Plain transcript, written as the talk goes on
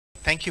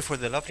thank you for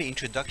the lovely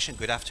introduction.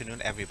 Good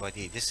afternoon,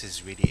 everybody. This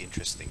is really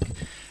interesting.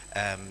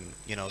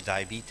 You know,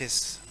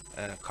 diabetes,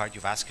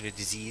 cardiovascular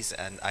disease,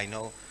 and I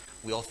know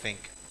we all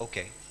think,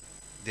 okay,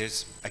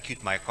 there's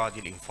acute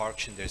myocardial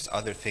infarction, there's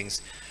other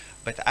things,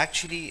 but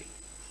actually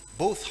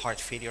both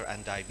heart failure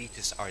and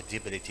diabetes are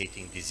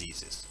debilitating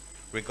diseases.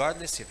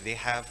 Regardless if they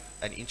have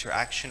an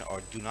interaction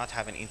or do not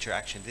have an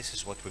interaction, this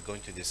is what we're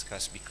going to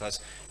discuss because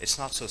it's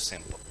not so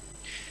simple.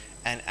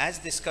 And as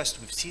discussed,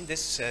 we've seen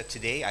this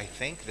today, I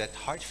think, that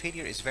heart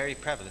failure is very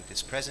prevalent.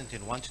 It's present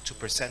in 1 to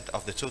 2%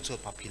 of the total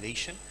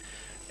population,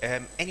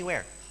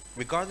 anywhere.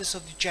 Regardless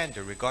of the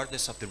gender,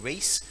 regardless of the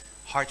race,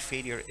 heart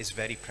failure is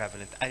very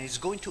prevalent and it's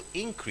going to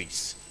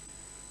increase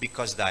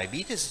because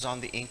diabetes is on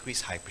the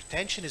increase,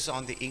 hypertension is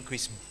on the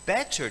increase,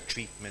 better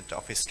treatment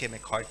of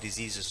ischemic heart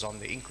disease is on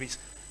the increase,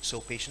 so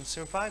patients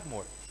survive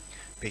more.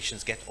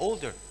 Patients get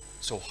older,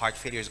 so heart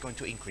failure is going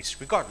to increase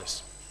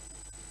regardless.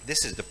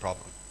 This is the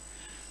problem.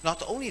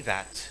 Not only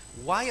that,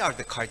 why are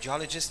the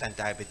cardiologists and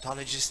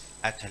diabetologists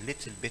at a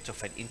little bit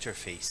of an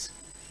interface?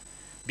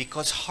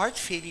 Because heart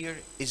failure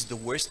is the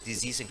worst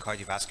disease in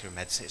cardiovascular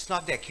medicine. It's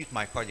not the acute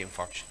myocardial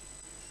infarction.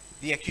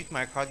 The acute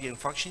myocardial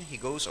infarction, he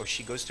goes or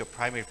she goes to a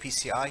primary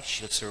PCI,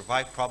 she'll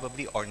survive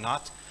probably or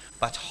not.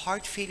 But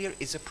heart failure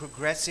is a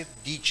progressive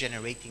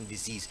degenerating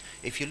disease.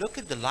 If you look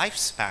at the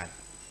lifespan,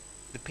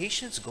 the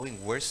patient's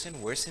going worse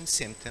and worse in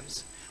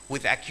symptoms,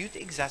 with acute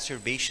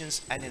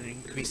exacerbations and an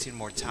increase in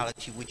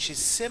mortality, which is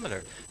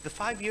similar. The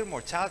 5-year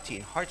mortality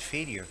in heart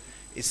failure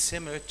is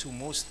similar to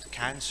most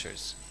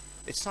cancers.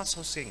 It's not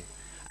so thing.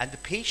 And the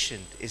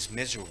patient is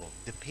miserable.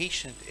 The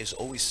patient is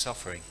always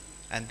suffering.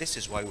 And this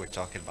is why we're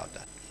talking about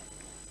that.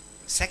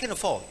 Second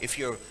of all, if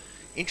you're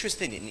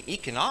interested in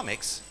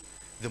economics,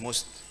 the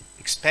most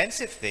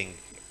expensive thing,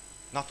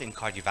 not in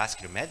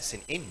cardiovascular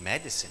medicine, in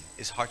medicine,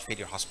 is heart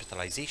failure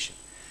hospitalization.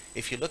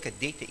 If you look at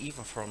data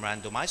even from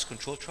randomized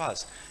controlled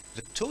trials,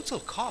 the total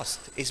cost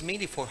is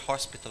mainly for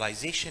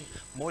hospitalization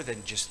more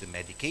than just the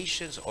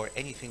medications or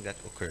anything that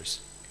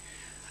occurs.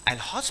 And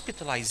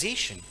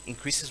hospitalization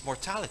increases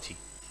mortality.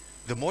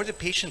 The more the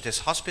patient is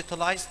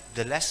hospitalized,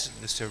 the less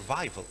the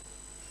survival.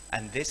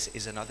 And this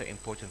is another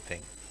important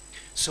thing.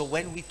 So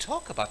when we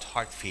talk about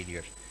heart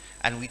failure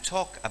and we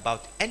talk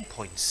about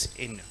endpoints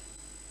in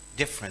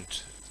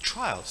different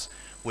trials,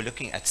 we're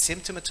looking at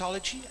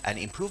symptomatology, and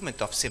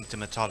improvement of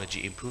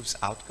symptomatology improves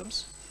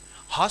outcomes.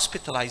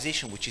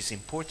 Hospitalization, which is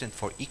important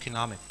for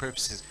economic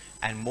purposes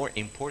and more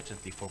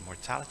importantly for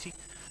mortality.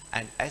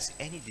 And as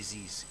any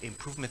disease,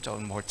 improvement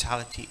on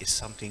mortality is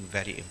something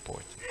very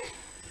important.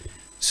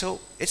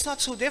 So it's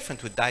not so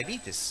different with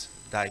diabetes.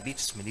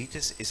 Diabetes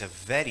mellitus is a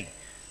very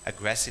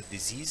aggressive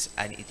disease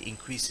and it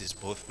increases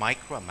both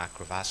micro and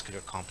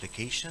macrovascular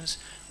complications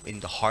in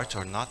the heart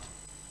or not.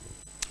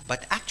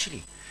 But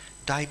actually,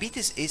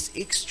 diabetes is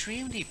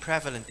extremely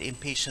prevalent in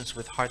patients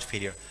with heart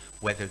failure,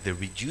 whether the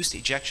reduced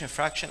ejection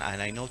fraction,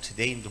 and I know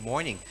today in the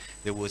morning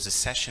there was a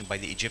session by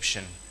the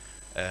Egyptian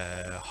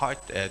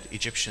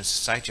Egyptian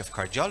Society of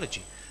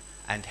Cardiology,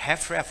 and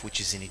HFrEF, which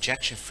is an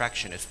ejection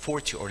fraction at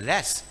 40 or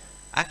less,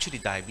 actually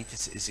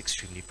diabetes is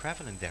extremely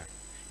prevalent there.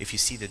 If you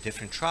see the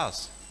different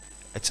trials,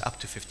 it's up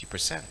to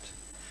 50%.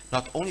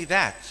 Not only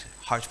that,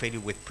 heart failure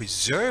with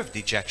preserved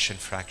ejection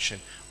fraction,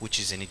 which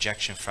is an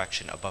ejection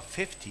fraction above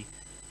 50,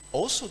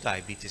 also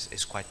diabetes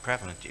is quite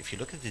prevalent. If you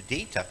look at the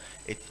data,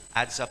 it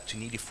adds up to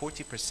nearly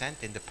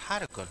 40% in the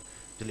Paragon,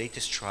 the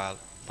latest trial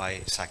by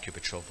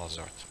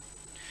sacubitril/valsartan.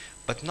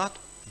 But not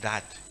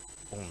that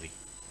only.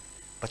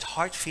 But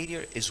heart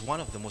failure is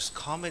one of the most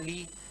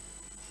commonly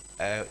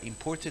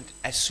important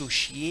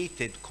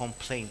associated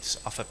complaints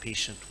of a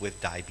patient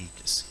with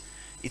diabetes.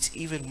 It's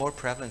even more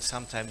prevalent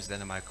sometimes than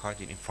a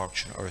myocardial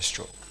infarction or a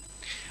stroke.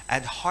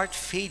 And heart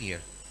failure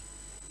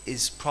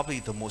is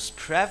probably the most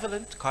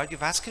prevalent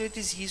cardiovascular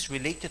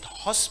disease-related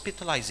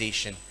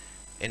hospitalization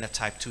in a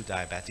type 2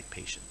 diabetic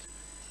patient,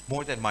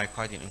 more than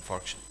myocardial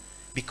infarction.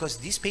 Because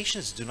these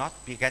patients do not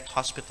get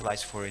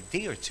hospitalized for a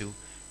day or two,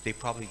 they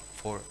probably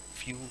for a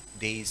few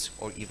days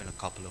or even a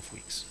couple of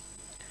weeks.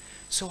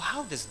 So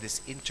how does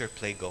this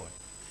interplay go?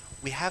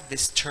 We have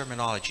this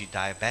terminology,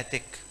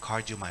 diabetic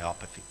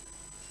cardiomyopathy,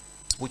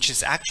 which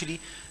is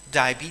actually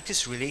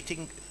diabetes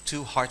relating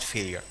to heart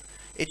failure.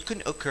 It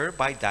can occur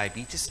by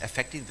diabetes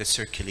affecting the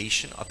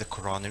circulation of the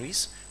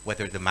coronaries,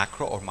 whether the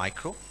macro or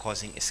micro,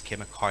 causing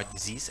ischemic heart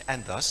disease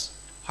and thus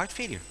heart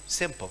failure.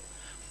 Simple.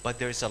 But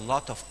there's a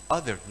lot of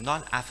other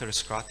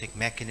non-atherosclerotic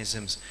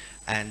mechanisms,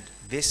 and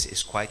this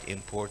is quite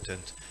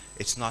important.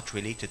 It's not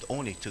related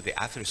only to the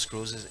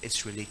atherosclerosis,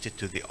 it's related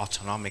to the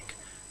autonomic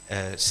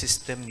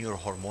system,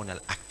 neurohormonal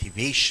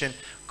activation,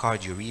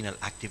 cardiorenal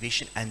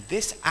activation, and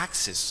this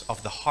axis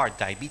of the heart,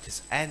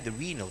 diabetes, and the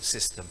renal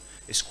system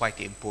is quite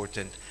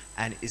important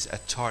and is a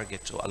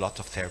target to a lot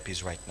of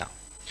therapies right now.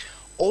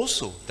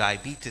 Also,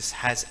 diabetes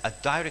has a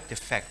direct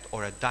effect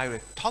or a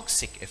direct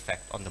toxic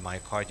effect on the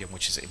myocardium,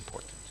 which is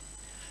important.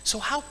 So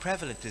how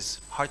prevalent is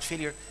heart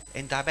failure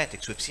in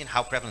diabetics? We've seen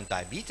how prevalent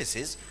diabetes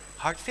is,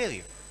 heart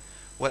failure.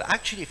 Well,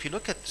 actually, if you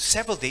look at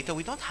several data,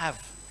 we don't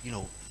have,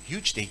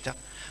 huge data,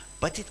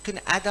 But it can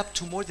add up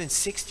to more than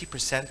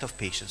 60% of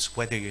patients,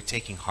 whether you're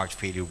taking heart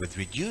failure with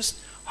reduced,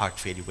 heart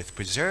failure with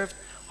preserved,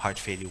 heart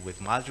failure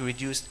with mildly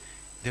reduced.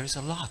 There's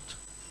a lot.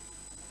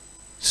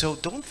 So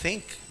don't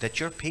think that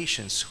your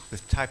patients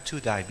with type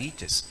 2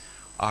 diabetes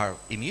are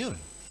immune.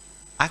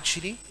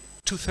 Actually,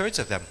 2/3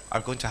 of them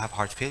are going to have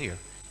heart failure,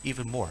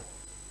 even more.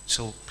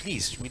 So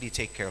please really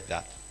take care of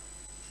that.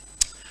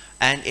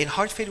 And in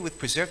heart failure with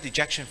preserved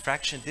ejection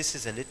fraction, this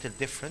is a little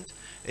different.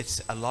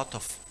 It's a lot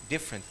of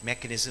different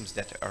mechanisms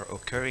that are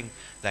occurring,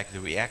 like the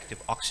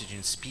reactive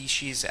oxygen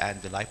species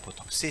and the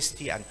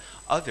lipotoxicity and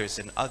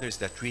others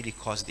that really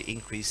cause the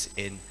increase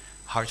in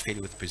heart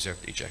failure with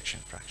preserved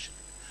ejection fraction.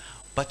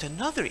 But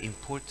another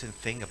important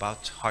thing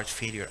about heart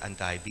failure and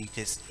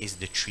diabetes is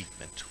the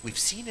treatment. We've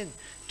seen in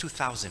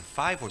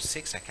 2005 or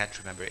 6, I can't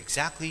remember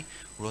exactly,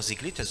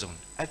 rosiglitazone,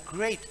 a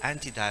great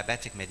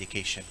anti-diabetic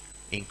medication,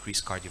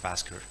 increased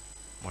cardiovascular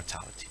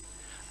mortality.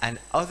 And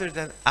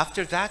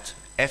after that,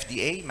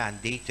 FDA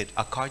mandated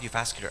a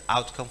cardiovascular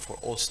outcome for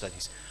all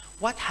studies.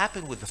 What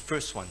happened with the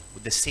first one,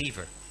 with the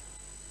SAVOR?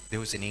 There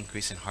was an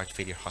increase in heart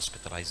failure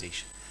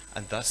hospitalization.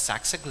 And thus,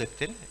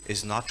 saxagliptin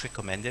is not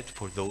recommended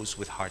for those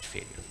with heart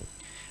failure.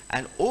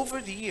 And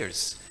over the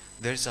years,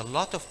 there's a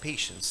lot of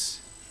patients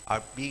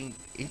are being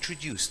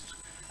introduced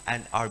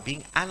and are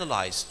being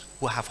analyzed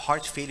who have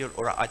heart failure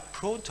or are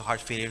prone to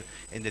heart failure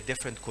in the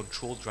different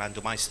controlled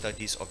randomized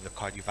studies of the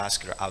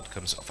cardiovascular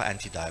outcomes of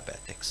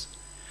antidiabetics.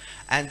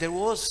 And there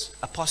was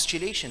a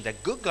postulation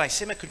that good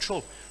glycemic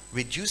control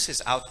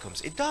reduces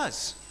outcomes. It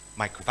does,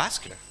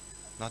 microvascular,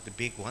 not the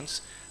big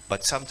ones,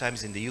 but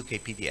sometimes in the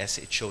UK-PDS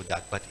it showed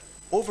that. But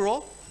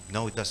overall,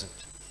 no, it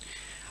doesn't.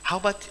 How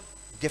about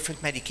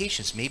different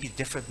medications? Maybe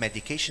different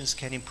medications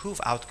can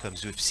improve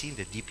outcomes. We've seen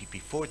the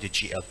DPP-4, the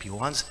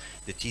GLP-1s,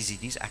 the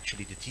TZDs.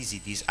 Actually, the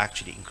TZDs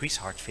actually increase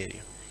heart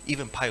failure.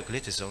 Even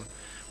pioglitazone,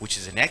 which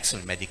is an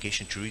excellent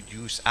medication to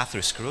reduce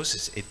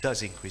atherosclerosis, it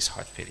does increase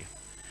heart failure.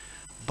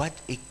 But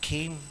it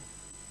came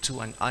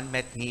to an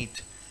unmet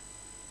need,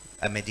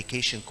 a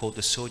medication called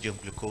the sodium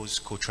glucose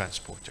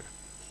cotransporter.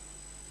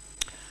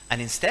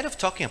 And instead of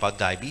talking about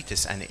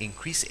diabetes and the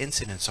increased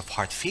incidence of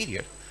heart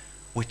failure,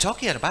 we're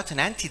talking about an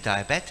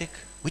anti-diabetic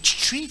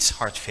which treats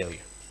heart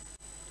failure.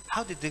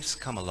 How did this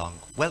come along?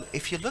 Well,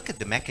 if you look at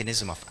the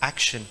mechanism of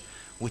action,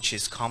 which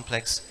is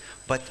complex,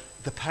 but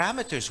the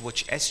parameters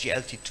which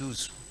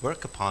SGLT2s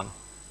work upon,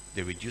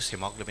 they reduce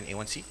hemoglobin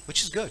A1C,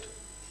 which is good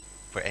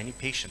for any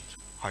patient,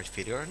 heart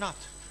failure or not.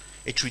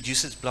 It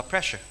reduces blood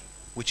pressure,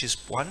 which is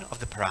one of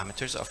the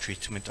parameters of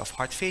treatment of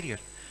heart failure.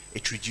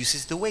 It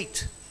reduces the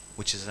weight,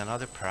 which is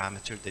another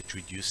parameter that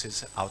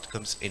reduces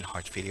outcomes in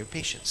heart failure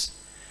patients.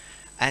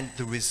 And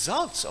the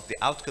results of the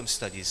outcome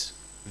studies,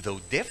 though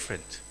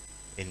different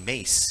in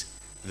MACE,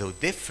 though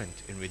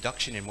different in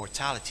reduction in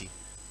mortality,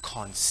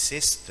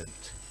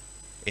 consistent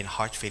in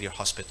heart failure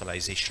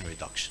hospitalization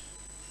reduction.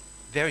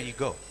 There you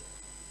go.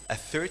 A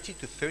 30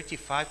 to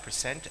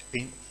 35%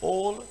 in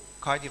all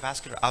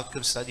cardiovascular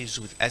outcome studies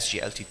with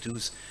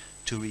SGLT2s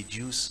to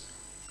reduce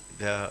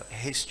the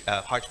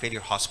heart failure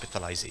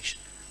hospitalization.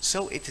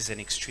 So it is an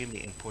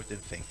extremely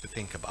important thing to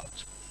think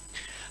about.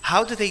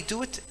 How do they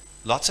do it?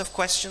 Lots of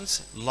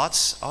questions,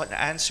 lots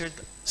unanswered,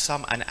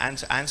 some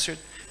unanswered.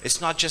 It's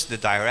not just the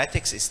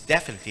diuretics, it's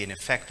definitely an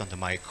effect on the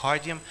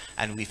myocardium,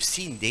 and we've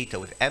seen data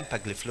with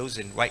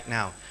empagliflozin right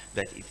now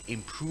that it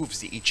improves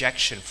the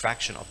ejection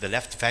fraction of the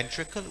left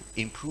ventricle,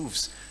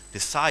 improves the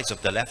size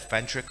of the left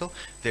ventricle.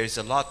 There's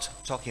a lot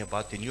talking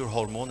about the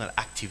neurohormonal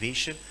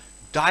activation,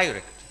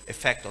 direct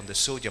effect on the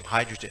sodium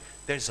hydrogen.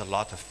 There's a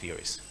lot of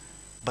theories.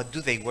 But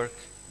do they work?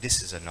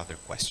 This is another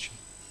question.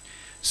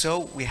 So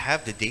we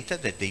have the data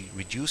that they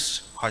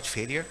reduce heart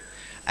failure,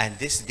 and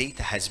this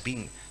data has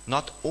been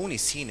not only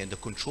seen in the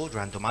controlled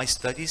randomized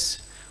studies,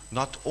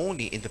 not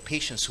only in the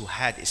patients who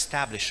had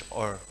established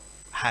or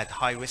had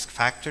high risk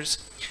factors,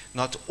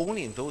 not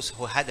only in those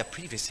who had a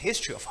previous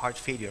history of heart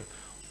failure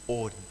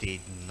or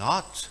did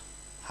not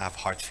have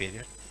heart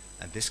failure,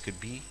 and this could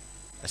be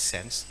a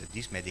sense that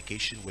this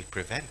medication will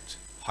prevent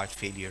heart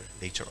failure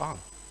later on,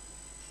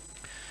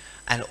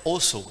 and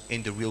also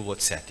in the real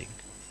world setting.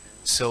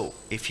 So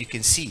if you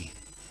can see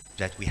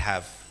that we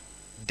have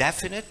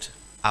definite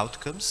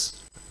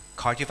outcomes,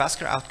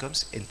 cardiovascular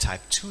outcomes in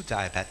type 2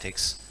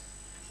 diabetics,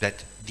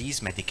 that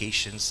these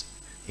medications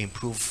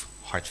improve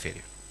heart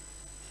failure.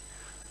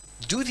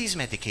 Do these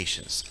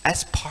medications,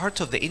 as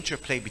part of the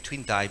interplay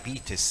between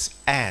diabetes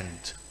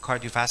and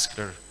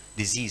cardiovascular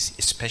disease,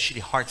 especially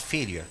heart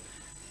failure,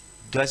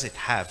 does it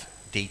have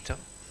data?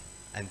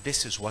 And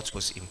this is what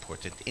was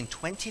important. In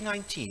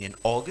 2019, in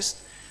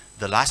August,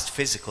 the last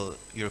physical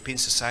European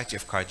Society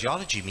of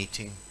Cardiology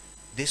meeting,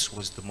 this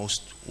was the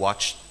most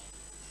watched,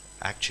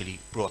 actually,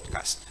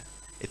 broadcast.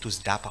 It was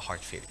DAPA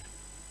heart failure.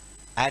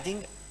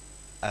 Adding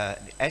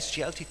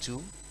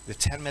SGLT2, the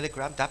 10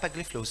 milligram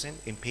dapagliflozin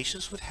in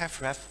patients with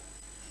HFrEF,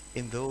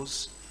 in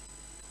those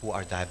who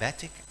are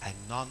diabetic and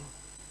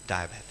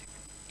non-diabetic.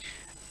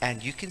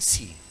 And you can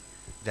see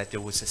that there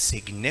was a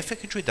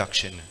significant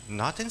reduction,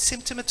 not in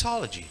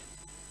symptomatology.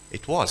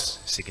 It was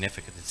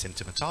significant in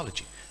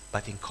symptomatology,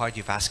 but in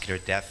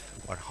cardiovascular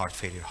death or heart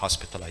failure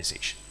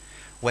hospitalization.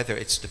 Whether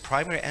it's the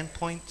primary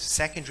endpoint,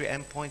 secondary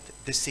endpoint,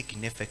 the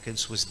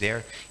significance was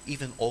there,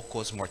 even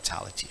all-cause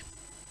mortality.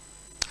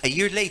 A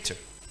year later,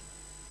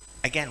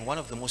 again, one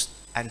of the most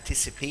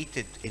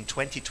anticipated in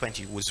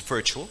 2020 was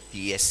virtual,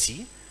 the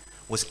ESC,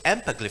 was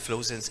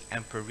empagliflozin's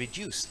EMPEROR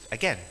reduced.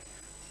 Again,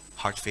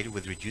 heart failure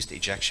with reduced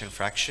ejection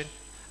fraction,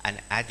 and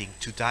adding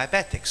to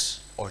diabetics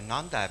or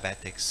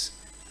non-diabetics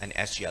an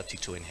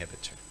SGLT2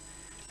 inhibitor.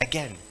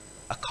 Again,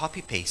 a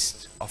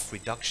copy-paste of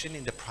reduction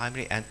in the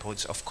primary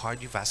endpoints of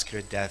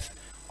cardiovascular death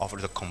over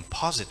the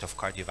composite of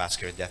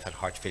cardiovascular death and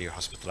heart failure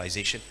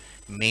hospitalization,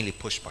 mainly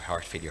pushed by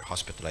heart failure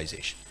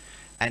hospitalization.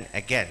 And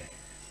again,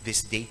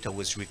 this data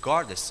was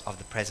regardless of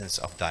the presence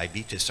of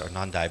diabetes or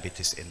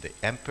non-diabetes in the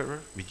EMPEROR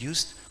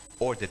reduced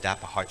or the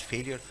DAPA heart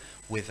failure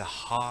with a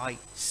high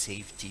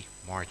safety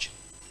margin.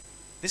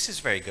 This is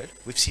very good.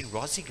 We've seen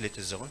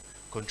rosiglitazone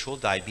control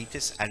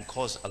diabetes and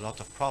cause a lot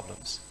of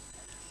problems.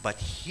 But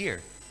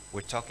here,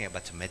 we're talking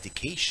about a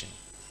medication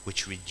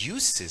which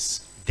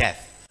reduces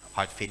death,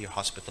 heart failure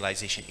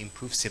hospitalization,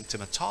 improves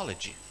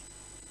symptomatology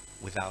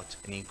without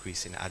an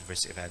increase in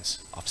adverse events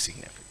of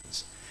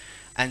significance.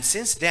 And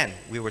since then,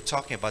 we were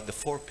talking about the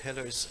 4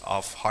 pillars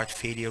of heart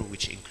failure,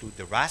 which include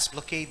the RAS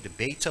blockade, the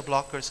beta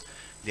blockers,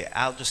 the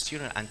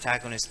aldosterone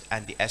antagonist,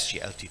 and the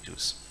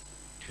SGLT2s.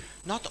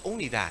 Not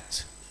only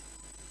that,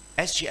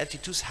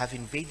 SGLT2s have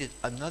invaded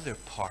another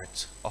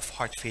part of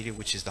heart failure,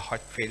 which is the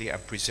heart failure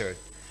and preserved.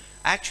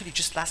 Actually,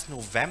 just last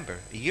November,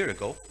 a year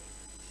ago,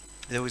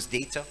 there was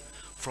data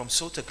from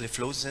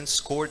sotagliflozin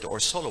scored or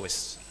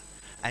soloists,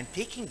 and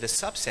taking the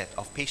subset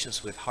of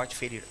patients with heart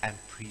failure and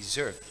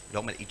preserved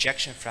normal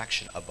ejection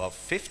fraction above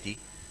 50,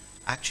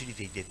 actually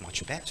they did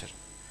much better.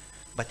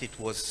 But it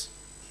was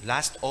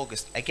last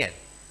August, again,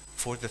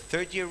 for the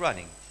 3rd year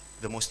running,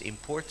 the most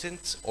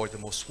important or the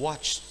most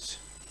watched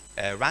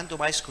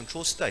randomized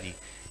control study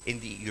in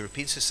the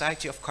European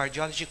Society of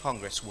Cardiology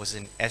Congress was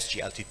an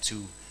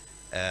SGLT2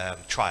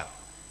 trial.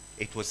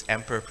 It was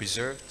EMPEROR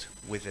preserved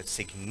with a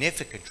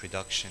significant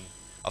reduction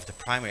of the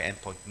primary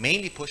endpoint,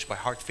 mainly pushed by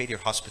heart failure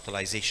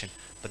hospitalization,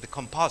 but the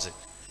composite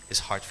is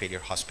heart failure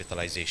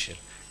hospitalization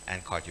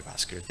and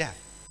cardiovascular death.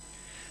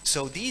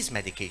 So these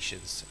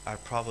medications are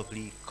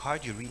probably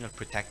cardiorenal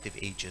protective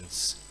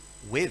agents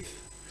with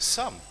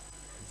some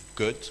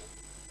good,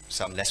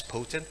 some less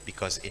potent,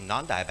 because in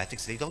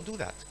non-diabetics they don't do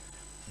that.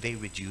 They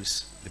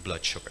reduce the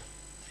blood sugar.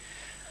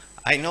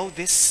 I know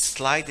this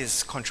slide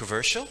is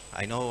controversial.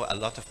 I know a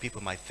lot of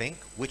people might think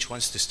which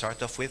ones to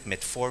start off with,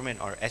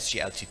 metformin or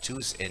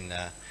SGLT2s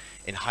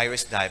in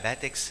high-risk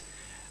diabetics.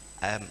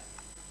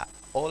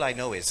 All I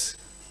know is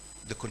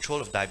the control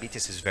of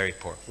diabetes is very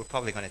poor. We're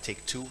probably going to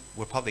take 2.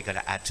 We're probably going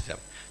to add to them.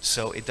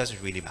 So it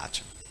doesn't really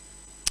matter.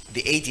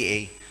 The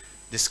ADA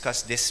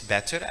discussed this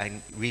better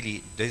and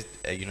really did,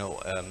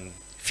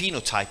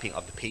 phenotyping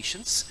of the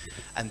patients,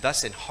 and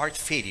thus in heart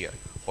failure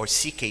or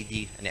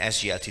CKD and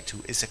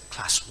SGLT2 is a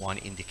class 1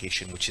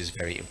 indication, which is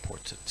very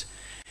important.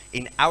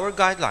 In our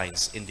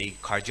guidelines, in the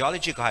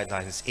cardiology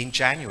guidelines in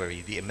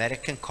January, the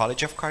American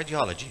College of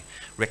Cardiology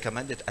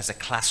recommended as a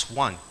class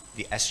 1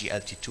 the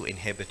SGLT2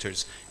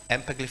 inhibitors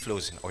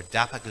empagliflozin or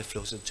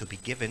dapagliflozin to be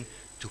given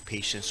to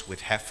patients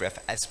with HFrEF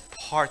as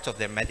part of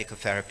their medical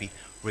therapy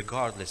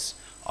regardless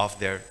of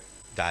their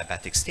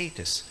diabetic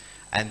status.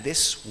 And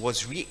this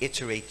was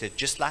reiterated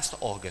just last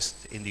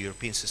August in the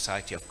European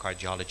Society of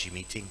Cardiology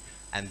meeting,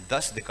 and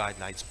thus the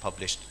guidelines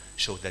published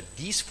show that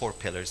these 4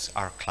 pillars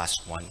are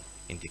class 1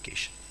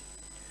 indication.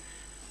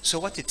 So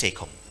what to take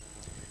home?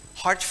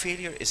 Heart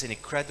failure is an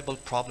incredible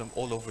problem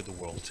all over the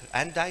world,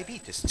 and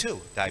diabetes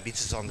too.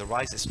 Diabetes is on the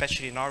rise,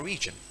 especially in our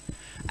region.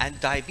 And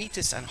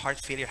diabetes and heart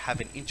failure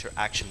have an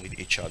interaction with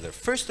each other.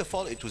 First of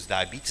all, it was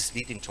diabetes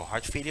leading to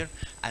heart failure,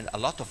 and a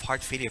lot of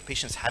heart failure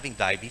patients having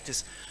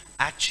diabetes.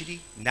 Actually,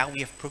 now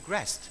we have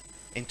progressed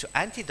into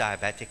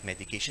anti-diabetic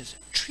medications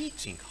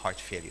treating heart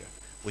failure,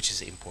 which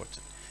is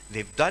important.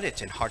 They've done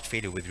it in heart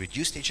failure with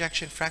reduced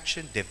ejection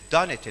fraction. They've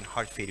done it in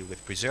heart failure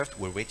with preserved.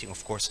 We're waiting,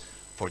 of course,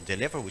 for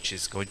DELIVER, which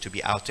is going to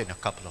be out in a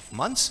couple of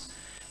months.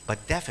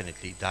 But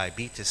definitely,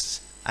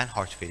 diabetes and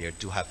heart failure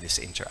do have this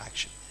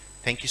interaction.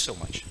 Thank you so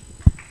much.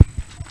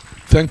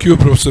 Thank you,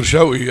 Professor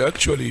Shawky.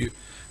 Actually,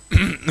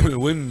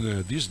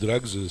 when these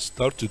drugs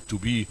started to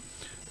be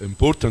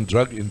important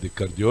drug in the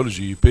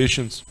cardiology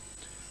patients,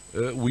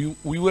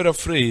 we were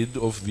afraid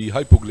of the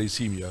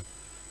hypoglycemia,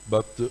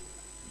 but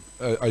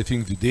I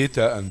think the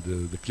data and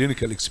the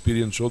clinical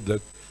experience showed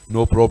that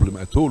no problem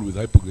at all with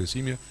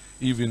hypoglycemia,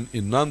 even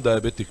in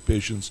non-diabetic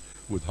patients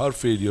with heart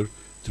failure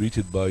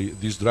treated by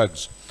these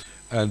drugs.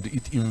 And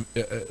it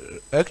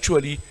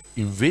actually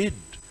invaded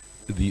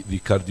the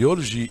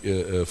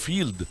cardiology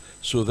field,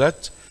 so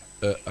that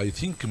I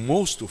think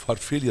most of heart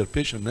failure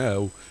patients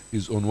now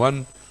is on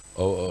one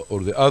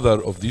or the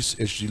other of these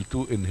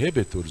SGLT2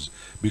 inhibitors,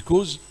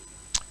 because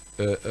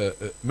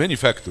many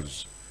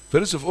factors.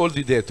 First of all,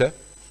 the data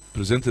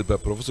presented by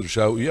Professor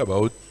Shawky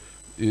about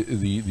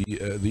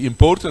the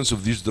importance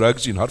of these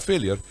drugs in heart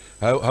failure,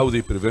 how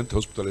they prevent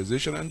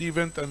hospitalization and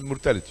event and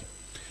mortality.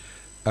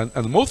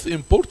 And most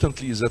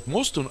importantly is that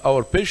most of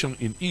our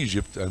patients in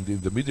Egypt and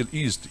in the Middle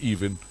East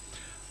even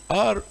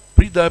are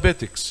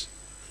pre-diabetics.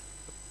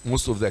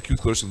 Most of the acute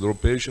coronary syndrome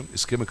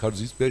patients, ischemic heart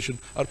disease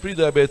patients, are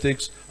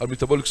pre-diabetics, are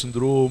metabolic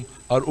syndrome,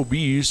 are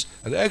obese.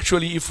 And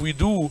actually, if we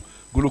do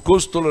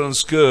glucose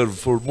tolerance curve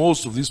for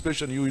most of these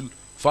patients, you will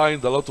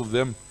find a lot of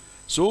them.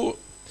 So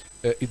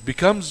it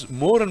becomes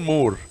more and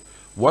more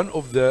one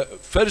of the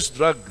first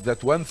drug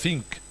that one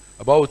think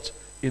about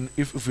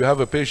if you have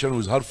a patient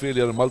with heart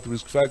failure and multiple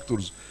risk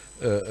factors.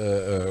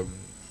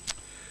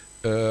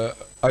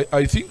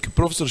 I think,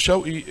 Professor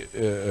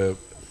Shawky,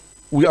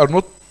 we are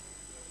not,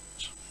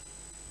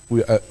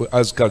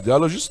 as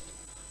cardiologists,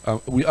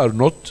 we are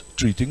not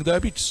treating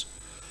diabetes.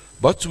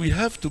 But we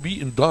have to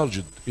be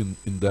indulged in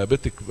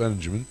diabetic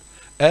management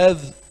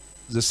as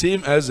the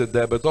same as a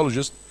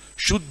diabetologist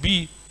should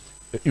be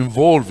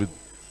involved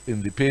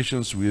in the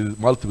patients with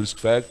multiple risk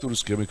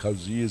factors, ischemic heart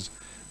disease,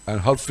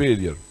 and heart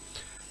failure.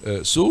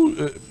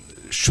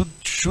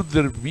 Should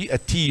there be a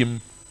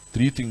team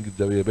treating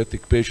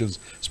diabetic patients,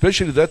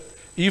 especially that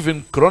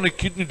even chronic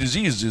kidney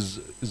disease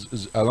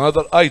is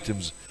another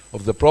items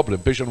of the problem.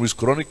 Patients with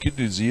chronic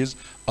kidney disease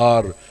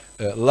are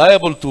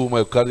liable to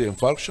myocardial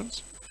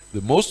infarctions.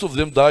 Most of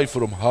them die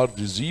from heart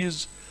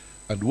disease,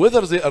 and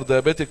whether they are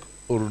diabetic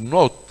or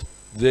not,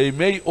 they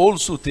may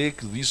also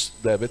take these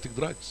diabetic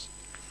drugs.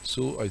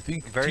 So I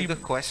think very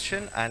good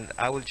question, and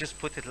I will just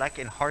put it like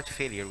in heart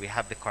failure, we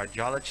have the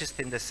cardiologist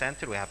in the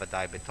center, we have a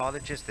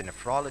diabetologist, a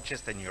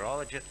nephrologist, a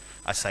neurologist,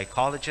 a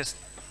psychologist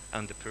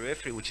on the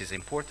periphery, which is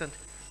important.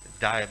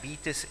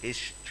 Diabetes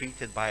is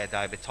treated by a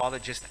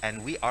diabetologist,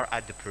 and we are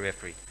at the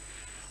periphery.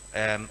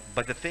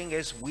 But the thing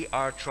is, we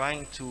are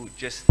trying to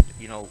just,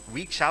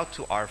 reach out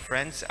to our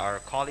friends, our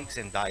colleagues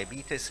in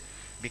diabetes,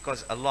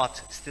 because a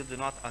lot still do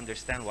not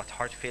understand what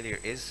heart failure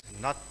is.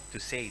 Not to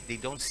say they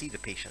don't see the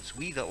patients.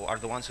 We are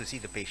the ones who see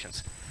the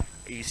patients.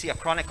 You see a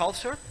chronic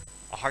ulcer,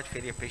 a heart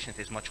failure patient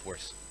is much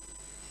worse.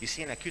 You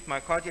see an acute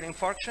myocardial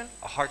infarction,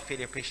 a heart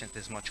failure patient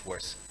is much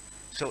worse.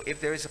 So if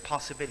there is a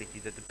possibility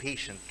that the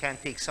patient can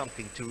take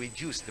something to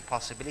reduce the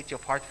possibility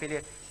of heart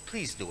failure,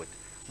 please do it.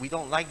 We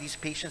don't like these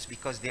patients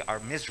because they are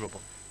miserable.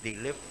 They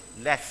live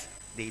less,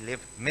 they live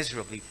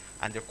miserably,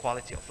 and their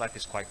quality of life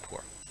is quite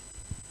poor.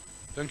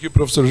 Thank you,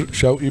 Professor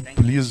Shawky.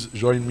 Please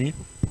join me.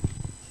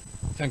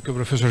 Thank you,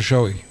 Professor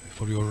Shawky,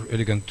 for your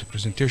elegant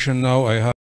presentation. Now I have